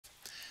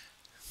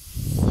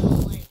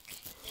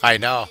I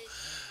know.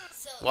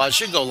 Well, it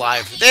should go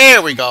live.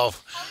 There we go.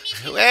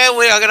 And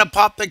we are going to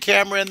pop the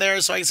camera in there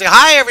so I can say,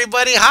 hi,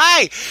 everybody.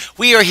 Hi.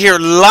 We are here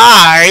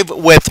live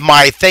with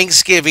my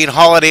Thanksgiving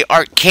holiday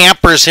art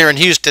campers here in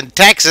Houston,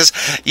 Texas.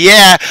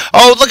 Yeah.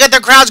 Oh, look at the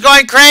crowd's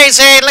going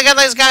crazy. Look at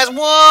these guys. Whoa.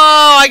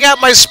 I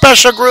got my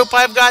special group.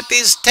 I've got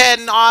these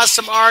 10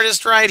 awesome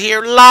artists right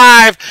here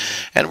live.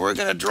 And we're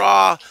going to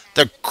draw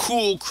the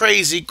cool,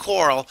 crazy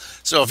coral.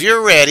 So if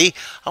you're ready,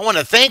 I want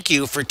to thank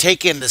you for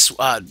taking this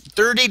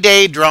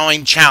 30-day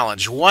drawing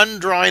challenge. One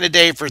drawing a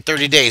day for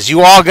 30 days.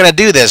 You all going to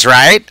do this,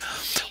 right?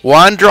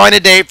 One drawing a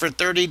day for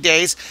 30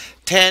 days.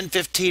 10,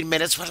 15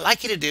 minutes. What I'd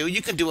like you to do,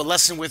 you can do a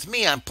lesson with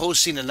me. I'm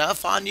posting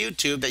enough on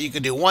YouTube that you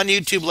can do one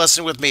YouTube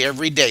lesson with me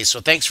every day. So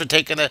thanks for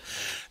taking the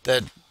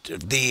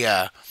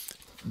the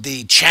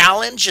the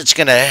challenge. It's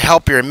going to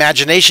help your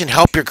imagination,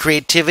 help your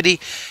creativity,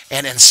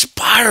 and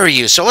inspire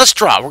you. So let's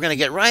draw. We're going to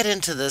get right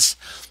into this,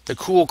 the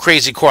cool,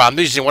 crazy coral. I'm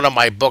using one of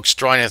my books,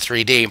 Drawing in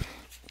 3D.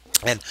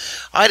 And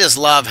I just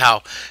love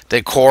how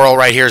the coral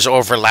right here is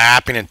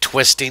overlapping and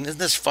twisting. Isn't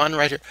this fun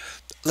right here?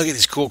 Look at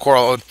these cool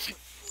coral.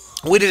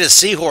 We did a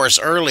seahorse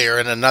earlier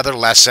in another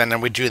lesson,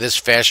 and we drew this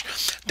fish.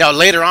 Now,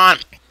 later on,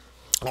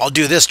 I'll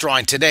do this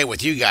drawing today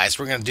with you guys.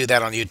 We're going to do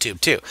that on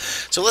YouTube, too.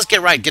 So let's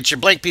get right. Get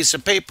your blank piece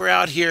of paper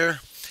out here.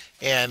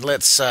 And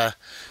let's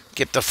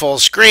get the full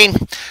screen.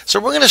 So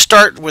we're going to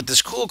start with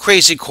this cool,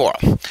 crazy coral.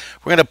 We're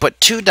going to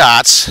put two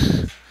dots,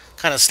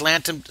 kind of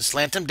slant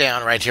them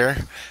down right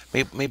here.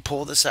 Let me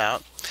pull this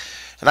out.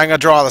 And I'm going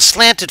to draw the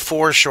slanted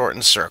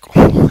foreshortened circle.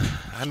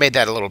 I made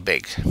that a little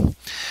big.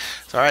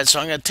 All right, so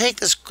I'm going to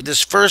take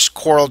this first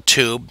coral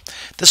tube.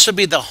 This will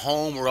be the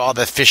home where all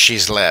the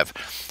fishies live.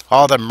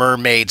 All the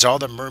mermaids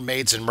and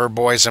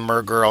merboys and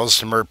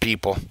mergirls and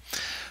merpeople.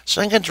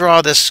 So I'm going to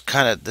draw this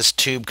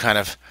tube kind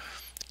of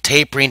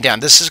tapering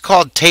down. This is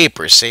called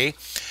taper, see?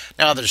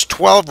 Now there's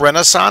 12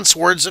 Renaissance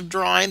words of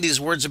drawing.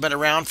 These words have been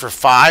around for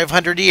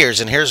 500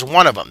 years, and here's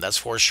one of them. That's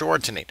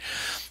foreshortening.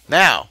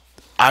 Now,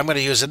 I'm going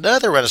to use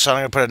another Renaissance.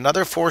 I'm going to put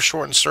another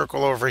foreshortened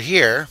circle over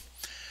here,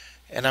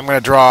 and I'm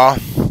going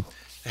to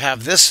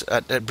have this,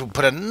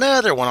 put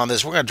another one on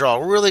this. We're going to draw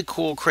a really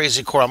cool,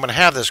 crazy coral. I'm going to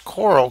have this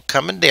coral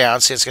coming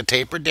down. See, it's going to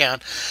taper down.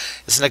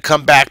 It's going to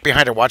come back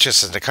behind it. Watch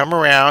this. It's going to come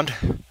around.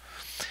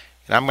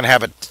 And I'm going to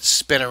have it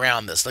spin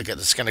around this. Look at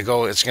it. It's going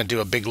to do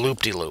a big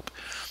loop-de-loop.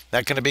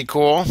 That going to be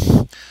cool?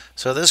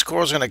 So this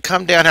coral is going to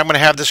come down. I'm going to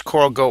have this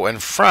coral go in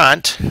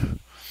front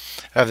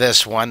of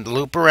this one,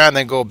 loop around,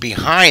 then go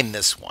behind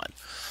this one.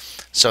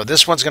 So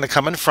this one's going to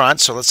come in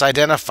front, so let's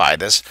identify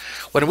this.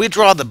 When we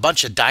draw the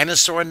bunch of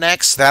dinosaur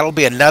necks, that'll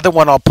be another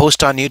one I'll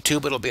post on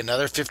YouTube. It'll be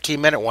another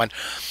 15-minute one.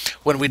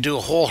 When we do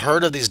a whole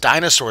herd of these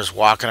dinosaurs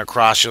walking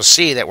across, you'll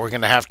see that we're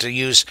going to have to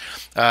use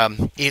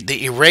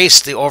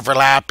erase the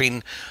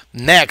overlapping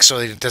neck so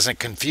that it doesn't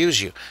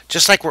confuse you.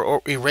 Just like we're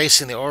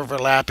erasing the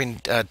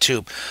overlapping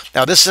tube.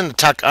 Now this is going to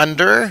tuck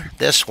under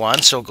this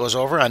one, so it goes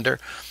over under.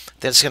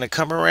 Then it's going to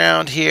come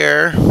around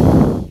here.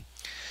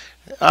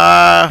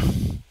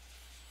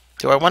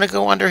 Do I want to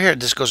go under here?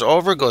 This goes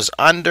over, goes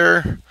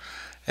under,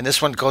 and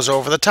this one goes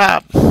over the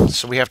top.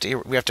 So we have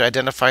to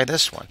identify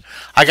this one.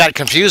 I got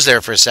confused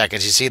there for a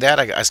second. You see that?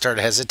 I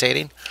started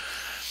hesitating.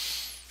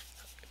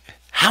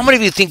 How many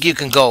of you think you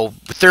can go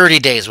 30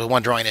 days with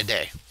one drawing a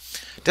day?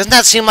 Doesn't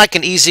that seem like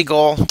an easy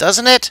goal?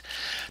 Doesn't it?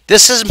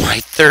 This is my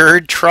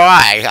third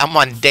try. I'm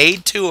on day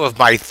 2 of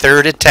my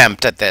third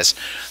attempt at this.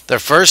 The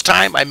first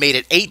time I made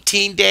it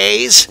 18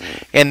 days,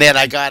 and then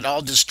I got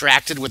all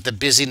distracted with the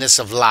busyness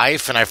of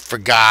life, and I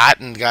forgot,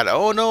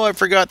 oh no, I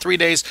forgot 3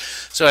 days.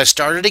 So I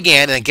started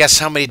again, and guess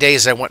how many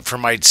days I went for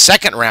my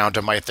second round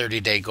of my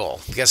 30-day goal?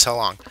 Guess how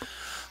long?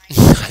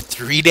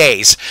 3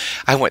 days.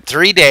 I went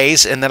 3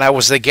 days, and then I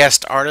was the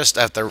guest artist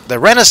at the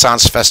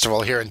Renaissance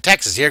Festival here in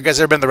Texas. You guys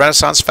ever been to the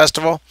Renaissance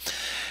Festival?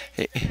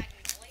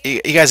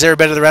 You guys ever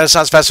been to the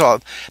Renaissance Festival?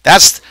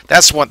 That's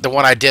the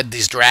one I did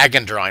these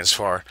dragon drawings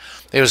for.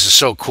 It was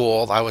so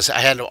cool.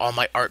 I had all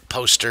my art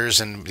posters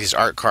and these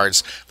art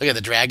cards. Look at the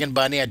dragon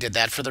bunny. I did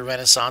that for the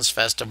Renaissance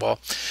Festival.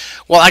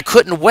 Well, I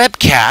couldn't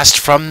webcast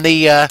from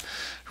the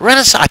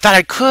Renaissance. I thought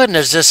I could, and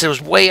it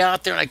was way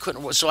out there, and I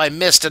couldn't, so I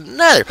missed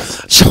another.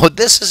 So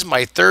this is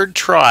my third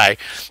try.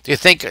 Do you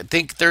think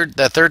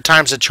the third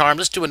time's a charm?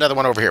 Let's do another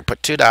one over here.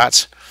 Put 2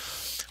 dots.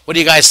 What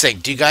do you guys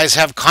think? Do you guys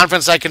have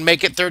confidence I can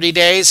make it 30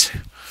 days?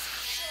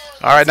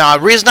 All right, now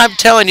the reason I'm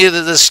telling you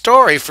this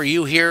story for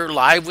you here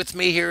live with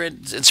me here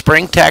in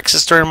Spring,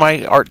 Texas during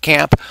my art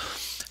camp,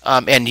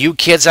 and you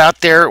kids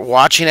out there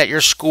watching at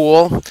your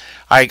school,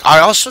 I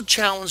also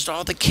challenged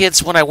all the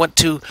kids when I went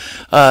to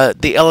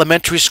the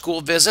elementary school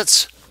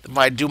visits.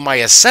 I do my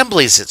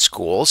assemblies at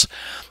schools,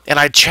 and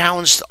I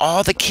challenged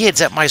all the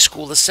kids at my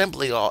school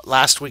assembly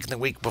last week and the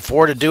week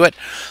before to do it.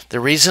 The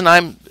reason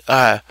I'm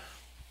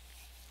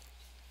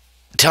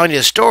telling you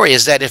the story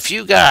is that if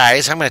you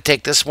guys, I'm going to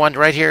take this one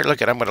right here.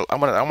 Look at, I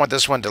want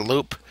this one to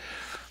loop.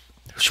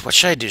 What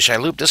should I do? Should I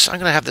loop this? I'm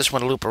going to have this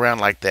one loop around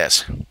like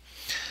this. I'm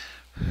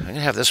going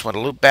to have this one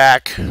loop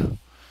back.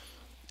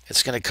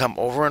 It's going to come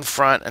over in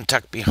front and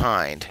tuck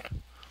behind.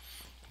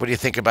 What do you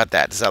think about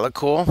that? Does that look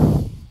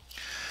cool?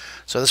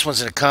 So this one's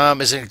gonna come.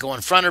 Is it gonna go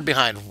in front or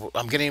behind?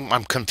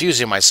 I'm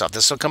confusing myself.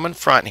 This will come in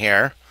front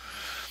here.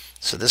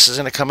 So this is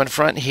gonna come in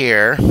front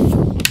here.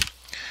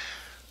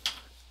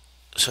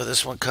 So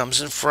this one comes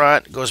in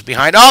front, goes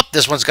behind. Oh,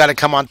 this one's got to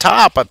come on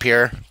top up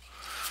here.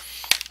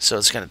 So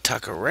it's going to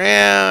tuck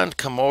around,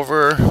 come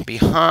over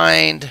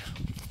behind,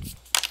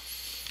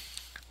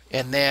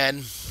 and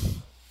then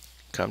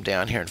come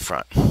down here in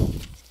front.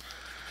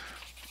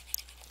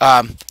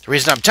 The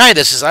reason I'm telling you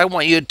this is I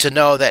want you to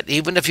know that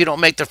even if you don't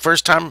make the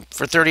first time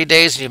for 30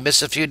 days and you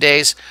miss a few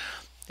days,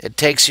 it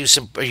takes you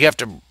some. You have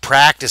to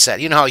practice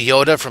that. You know how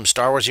Yoda from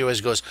Star Wars, he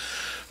always goes,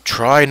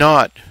 "Try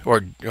not,"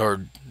 or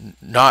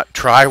not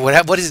try.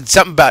 What is it?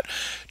 Something about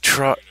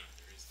try.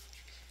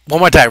 One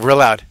more time, real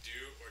loud.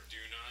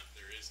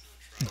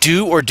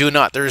 Do or do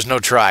not. There is no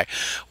try.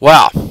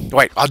 Well,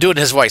 wait. I'll do it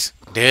in his voice.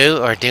 Do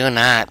or do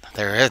not.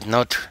 There is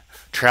no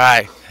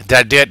try. Did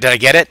I do it? Did I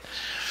get it?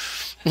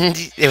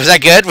 Was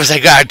that good? Was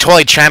that good? I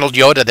totally channeled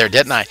Yoda there,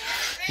 didn't I?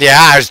 Yeah,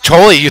 I was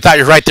totally. You thought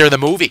you were right there in the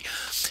movie.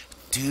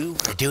 Do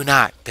or do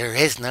not. There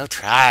is no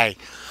try.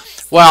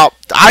 Well,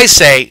 I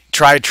say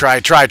try,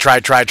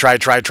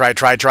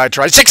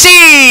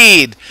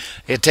 succeed!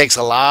 It takes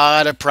a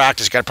lot of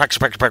practice. You got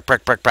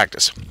to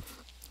practice.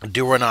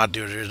 Do or not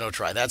do. There's no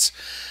try. That's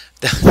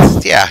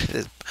yeah.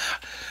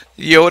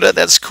 Yoda,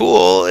 that's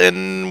cool.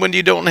 And when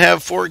you don't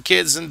have 4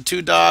 kids and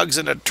 2 dogs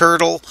and a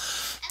turtle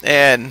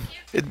and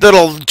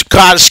little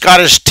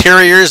Scottish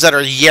terriers that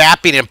are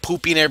yapping and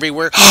pooping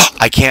everywhere.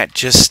 I can't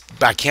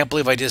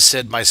believe I just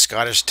said my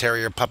Scottish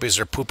terrier puppies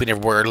are pooping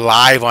everywhere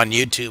live on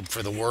YouTube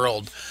for the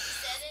world.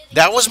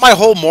 That was my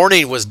whole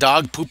morning, was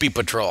dog poopy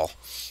patrol.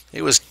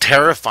 It was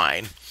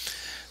terrifying.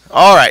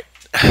 All right,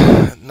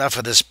 enough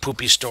of this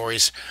poopy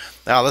stories.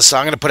 Now listen,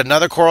 I'm going to put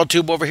another coral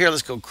tube over here.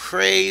 Let's go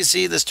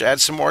crazy. Let's add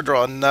some more.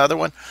 Draw another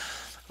one.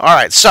 All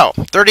right, so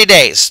 30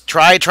 days.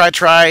 Try.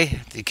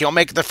 If you can't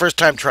make it the first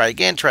time, try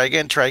again.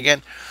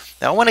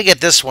 Now I want to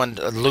get this one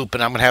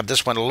looping. I'm going to have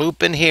this one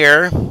loop in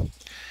here.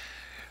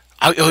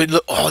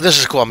 Oh, this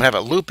is cool. I'm going to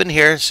have it loop in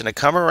here. It's going to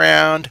come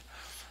around.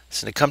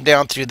 It's going to come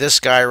down through this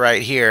guy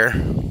right here.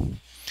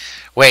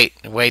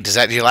 Wait. Do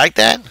you like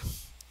that?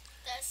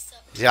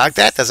 Do you like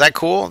that? Is that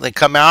cool? They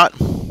come out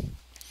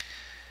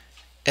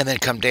and then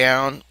come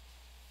down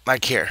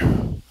like here.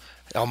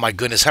 Oh my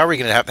goodness, how are we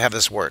going to have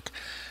this work?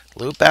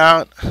 Loop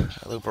out,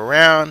 loop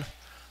around,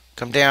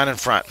 come down in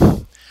front.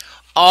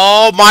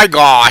 Oh my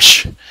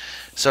gosh.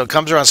 So it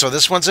comes around. So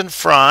this one's in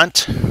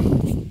front.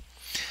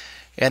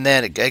 And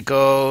then it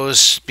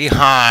goes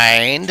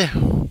behind.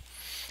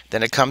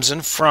 Then it comes in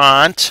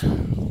front.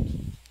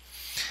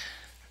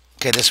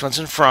 Okay, this one's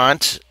in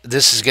front.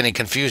 This is getting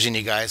confusing,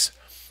 you guys.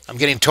 I'm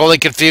getting totally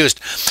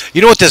confused.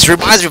 You know what this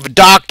reminds me of?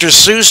 Dr.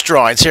 Seuss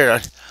drawings.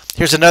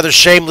 Here's another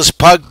shameless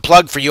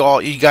plug for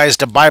you guys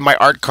to buy my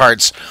art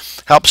cards.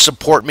 Help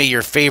support me,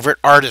 your favorite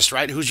artist,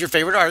 right? Who's your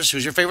favorite artist?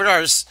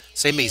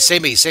 Say me. Say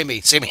me.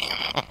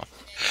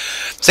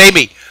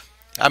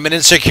 I'm an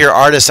insecure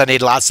artist. I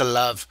need lots of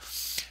love.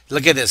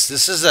 Look at this.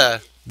 This is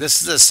a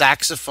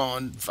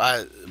saxophone.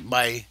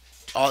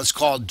 It's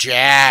called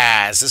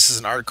Jazz. This is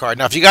an art card.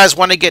 Now, if you guys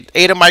want to get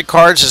 8 of my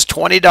cards, it's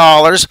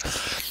 $20.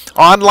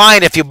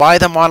 Online, if you buy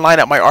them online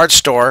at my art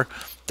store,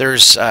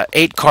 there's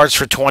 8 cards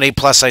for $20,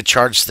 plus I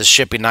charge the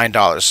shipping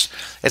 $9.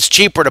 It's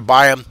cheaper to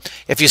buy them.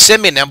 If you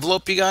send me an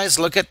envelope, you guys,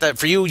 look at that.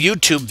 For you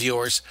YouTube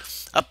viewers,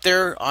 up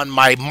there on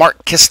my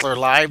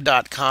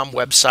markkistlerlive.com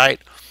website,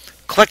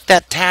 click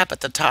that tab at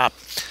the top,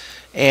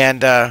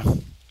 and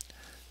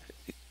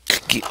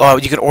you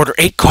can order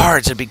 8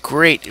 cards. It'd be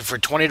great for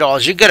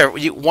 $20. You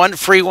get one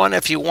free one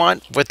if you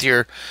want with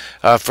your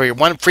for your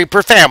one free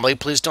per family.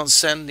 Please don't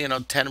send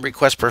 10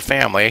 requests per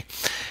family.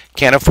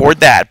 Can't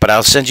afford that, but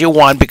I'll send you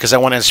one because I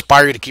want to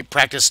inspire you to keep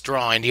practice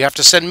drawing. You have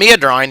to send me a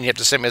drawing. You have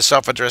to send me a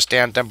self-addressed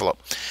stamped envelope.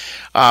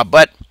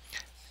 But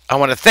I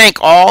want to thank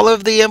all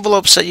of the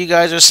envelopes that you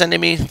guys are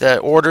sending me, the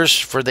orders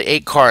for the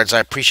 8 cards.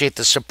 I appreciate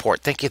the support.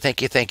 Thank you.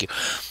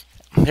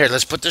 Here,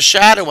 let's put the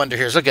shadow under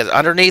here. Look at it,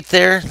 underneath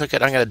there. Look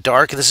at, I'm going to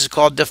darken. This is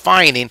called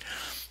defining.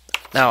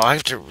 Now,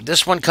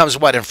 this one comes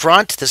what, in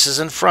front? This is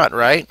in front,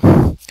 right?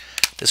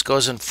 This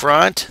goes in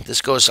front. This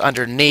goes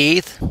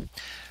underneath.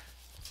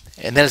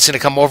 And then it's going to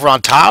come over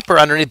on top or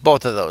underneath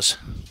both of those.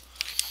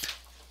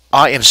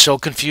 I am so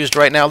confused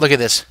right now. Look at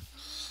this.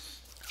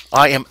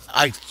 I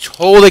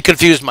totally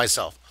confused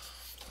myself.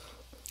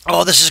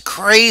 Oh, this is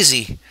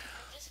crazy.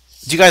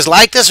 Do you guys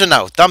like this or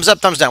no? Thumbs up,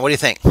 thumbs down. What do you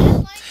think?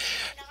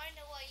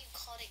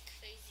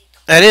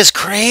 That is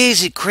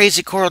crazy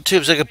coral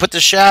tubes. I could put the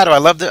shadow. I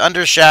love the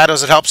under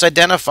shadows. It helps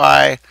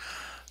identify.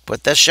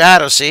 Put the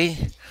shadow, see?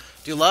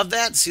 Do you love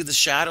that? See the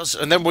shadows?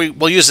 And then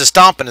we'll use the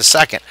stomp in a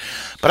second.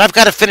 But I've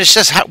got to finish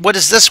this. What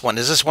is this one?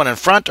 Is this one in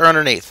front or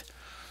underneath?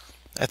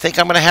 I think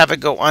I'm going to have it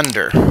go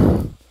under.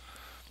 Do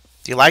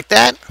you like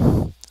that?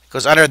 It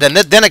goes under.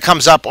 Then it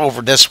comes up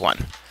over this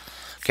one.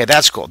 Okay,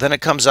 that's cool. Then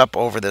it comes up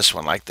over this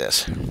one like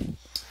this.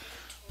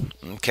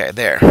 Okay,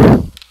 there.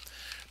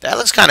 That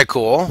looks kind of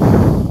cool.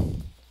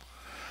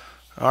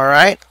 All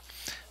right.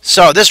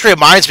 So this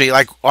reminds me,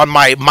 like on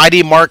my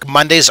Mighty Mark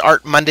Mondays,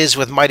 Art Mondays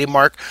with Mighty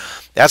Mark.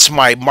 That's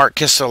my Mark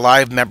Kistler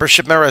Live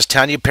membership. Remember, I was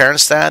telling you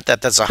parents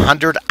that's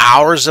 100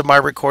 hours of my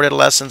recorded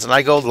lessons, and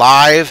I go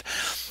live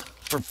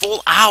for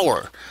full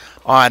hour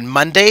on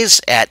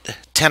Mondays at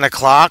 10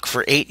 o'clock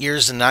for 8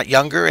 years and not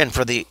younger, and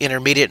for the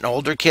intermediate and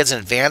older kids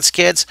and advanced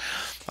kids,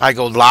 I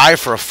go live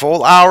for a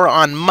full hour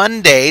on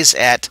Mondays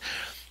at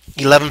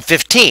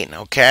 11:15.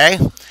 Okay,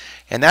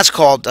 and that's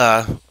called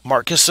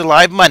Mark Kistler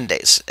Live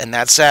Mondays, and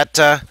that's at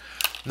the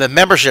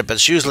membership.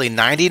 It's usually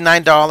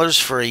 $99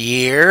 for a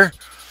year,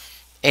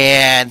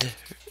 and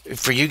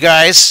for you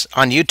guys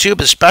on YouTube,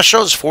 the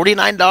special is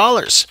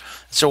 $49.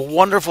 It's a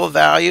wonderful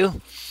value.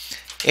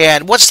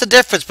 And what's the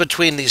difference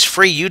between these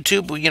free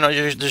YouTube? You know,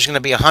 there's going to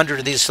be 100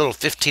 of these little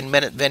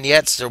 15-minute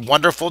vignettes. They're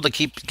wonderful to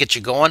get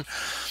you going.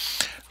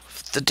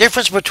 The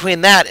difference between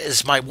that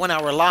is my 1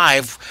 hour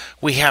live.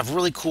 We have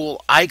really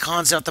cool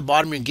icons at the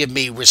bottom. You can give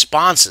me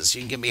responses.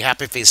 You can give me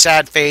happy face,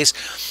 sad face.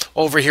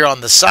 Over here on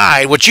the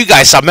side, which you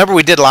guys saw. Remember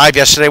we did live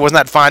yesterday? Wasn't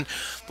that fun?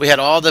 We had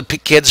all the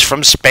kids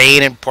from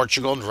Spain and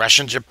Portugal and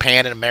Russia and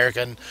Japan and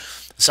America and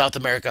South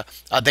America.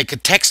 They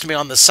could text me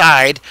on the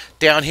side.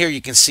 Down here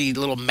you can see a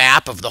little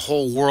map of the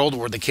whole world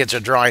where the kids are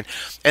drawing.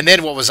 And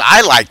then what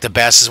I like the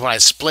best is when I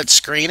split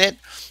screen it,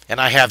 and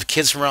I have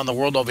kids from around the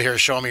world over here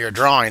showing me your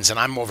drawings, and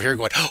I'm over here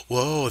going,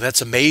 whoa, that's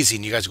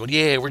amazing. You guys go,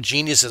 yeah, we're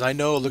geniuses. I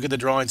know, look at the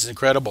drawings, it's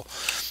incredible.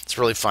 It's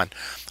really fun.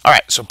 All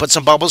right, so put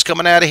some bubbles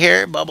coming out of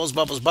here. Bubbles,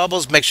 bubbles,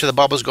 bubbles. Make sure the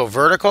bubbles go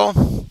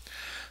vertical.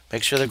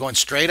 Make sure they're going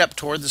straight up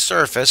toward the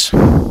surface.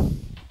 All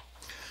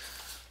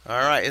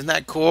right, isn't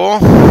that cool?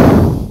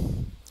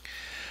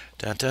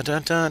 Dun, dun,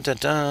 dun, dun, dun,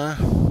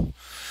 dun.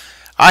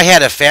 I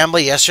had a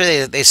family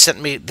yesterday. They sent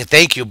me,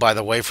 thank you, by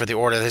the way, for the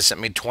order. They sent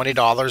me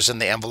 $20 in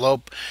the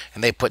envelope,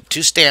 and they put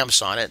 2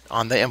 stamps on it,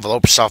 on the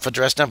envelope,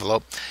 self-addressed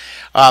envelope.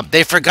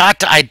 They forgot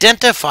to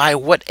identify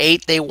what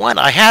 8 they want.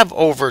 I have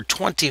over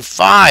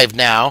 25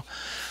 now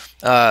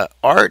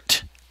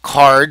art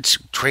cards,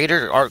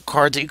 trader art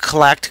cards that you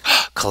collect,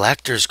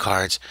 collector's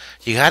cards.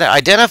 You got to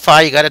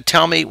identify, you got to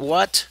tell me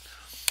what.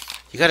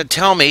 You got to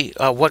tell me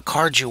what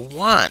cards you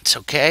want,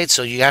 okay?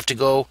 So you have to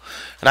go,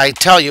 and I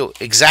tell you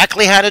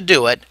exactly how to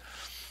do it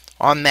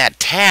on that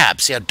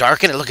tab. See how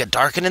darken it? Look at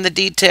darken in the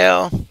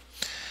detail.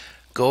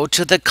 Go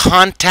to the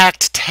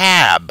contact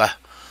tab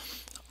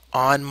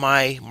on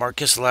my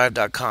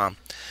marcuslive.com.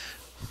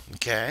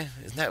 Okay,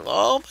 isn't that?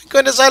 Oh my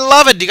goodness, I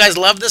love it. Do you guys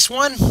love this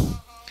one?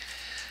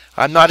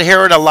 I'm not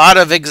hearing a lot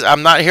of.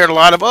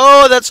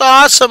 Oh, that's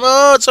awesome.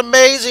 Oh, it's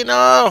amazing.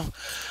 Oh.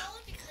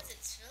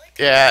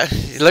 Yeah,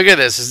 look at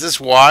this. Is this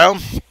wild?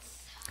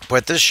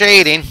 Put the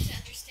shading.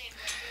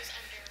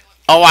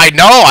 Oh, I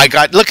know.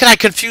 Look, I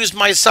confused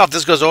myself.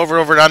 This goes over,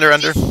 over, and under,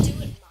 under.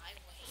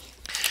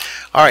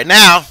 All right,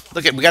 now,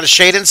 look at, we got a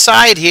shade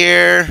inside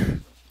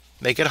here.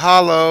 Make it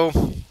hollow.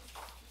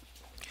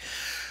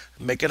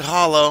 Make it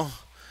hollow.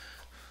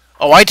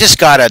 Oh, I just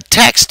got a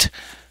text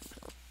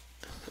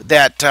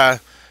that,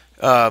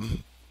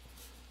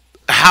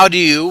 how do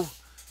you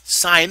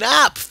sign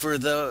up for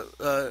the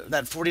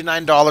that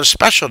 $49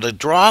 special to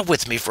draw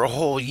with me for a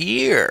whole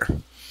year?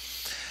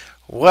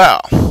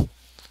 Well,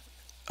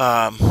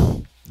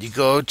 you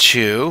go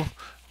to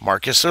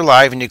Marcus or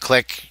Live and you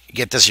click,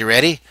 get this, you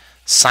ready?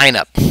 Sign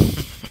up.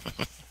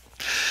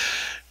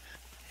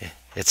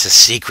 It's a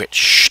secret.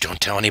 Shh, don't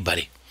tell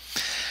anybody.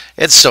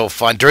 It's so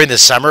fun. During the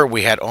summer,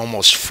 we had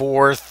almost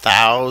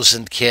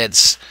 4,000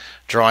 kids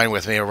drawing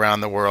with me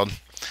around the world.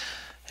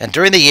 And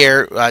during the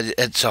year,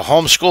 it's a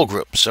homeschool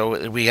group,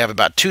 so we have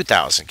about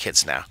 2,000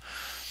 kids now.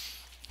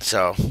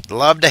 So,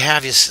 love to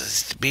have you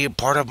be a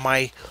part of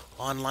my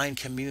online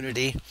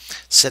community.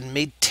 Send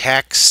me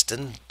text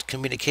and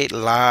communicate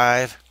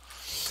live.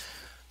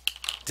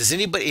 Does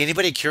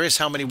anybody curious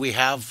how many we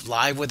have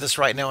live with us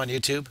right now on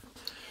YouTube?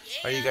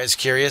 Are you guys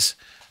curious?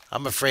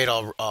 I'm afraid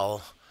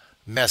I'll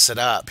mess it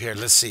up. Here,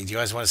 let's see. Do you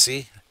guys want to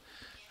see?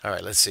 All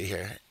right, let's see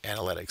here.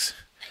 Analytics.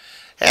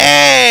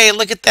 Hey,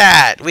 look at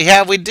that. We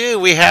have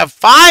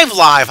 5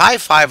 live. Hi,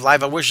 5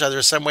 live. I wish there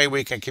was some way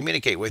we can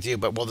communicate with you,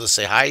 but we'll just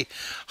say hi.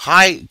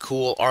 Hi,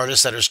 cool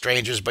artists that are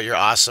strangers, but you're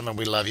awesome and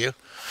we love you.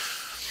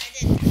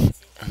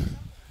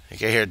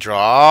 Okay, here,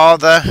 draw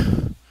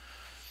the.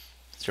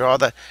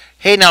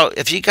 Hey, now,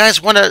 if you guys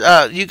want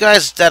to, you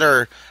guys that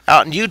are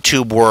out in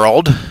YouTube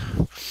world,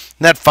 isn't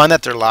that fun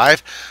that they're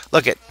live?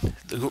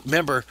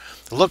 Remember,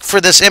 look for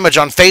this image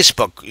on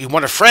Facebook. You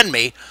want to friend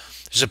me.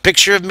 There's a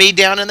picture of me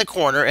down in the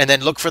corner, and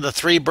then look for the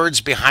 3 birds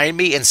behind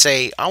me and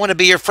say, I want to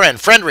be your friend.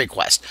 Friend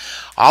request.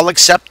 I'll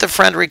accept the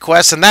friend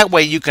request, and that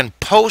way you can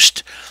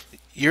post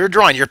your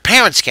drawing. Your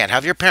parents can.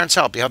 Have your parents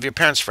help you. Have your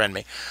parents friend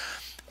me.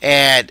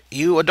 And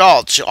you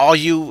adults, all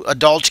you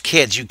adult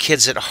kids, you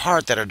kids at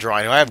heart that are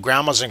drawing. I have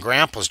grandmas and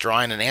grandpas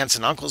drawing and aunts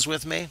and uncles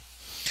with me.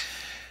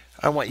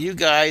 I want you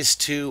guys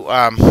to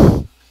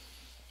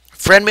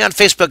friend me on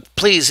Facebook,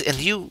 please.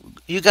 And you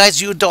guys,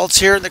 you adults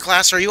here in the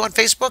class, are you on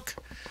Facebook?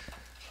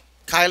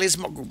 Kylie's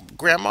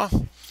grandma.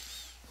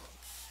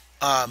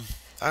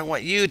 I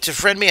want you to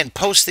friend me and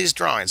post these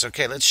drawings.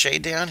 Okay, let's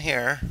shade down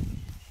here.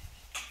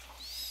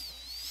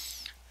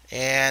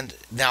 And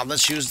now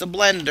let's use the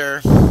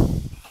blender.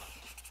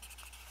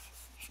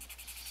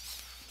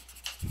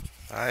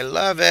 I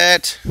love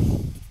it.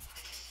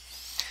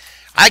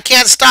 I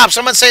can't stop.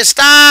 Someone say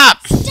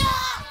stop.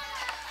 Stop!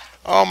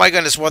 Oh my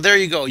goodness. Well, there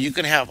you go. You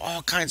can have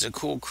all kinds of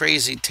cool,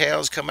 crazy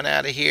tails coming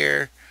out of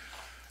here.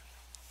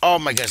 Oh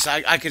my goodness.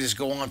 I could just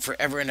go on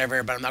forever and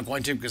ever, but I'm not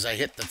going to because I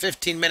hit the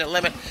 15-minute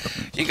limit.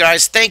 You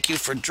guys, thank you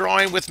for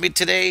drawing with me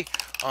today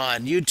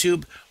on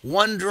YouTube.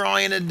 One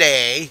drawing a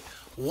day.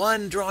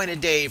 One drawing a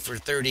day for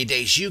 30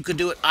 days. You can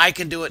do it. I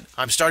can do it.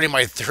 I'm starting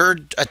my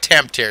third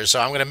attempt here, so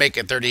I'm going to make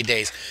it 30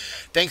 days.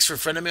 Thanks for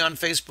friending me on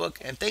Facebook,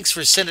 and thanks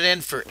for sending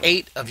in for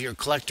 8 of your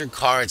collector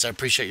cards. I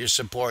appreciate your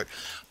support.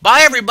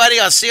 Bye, everybody.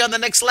 I'll see you on the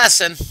next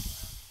lesson.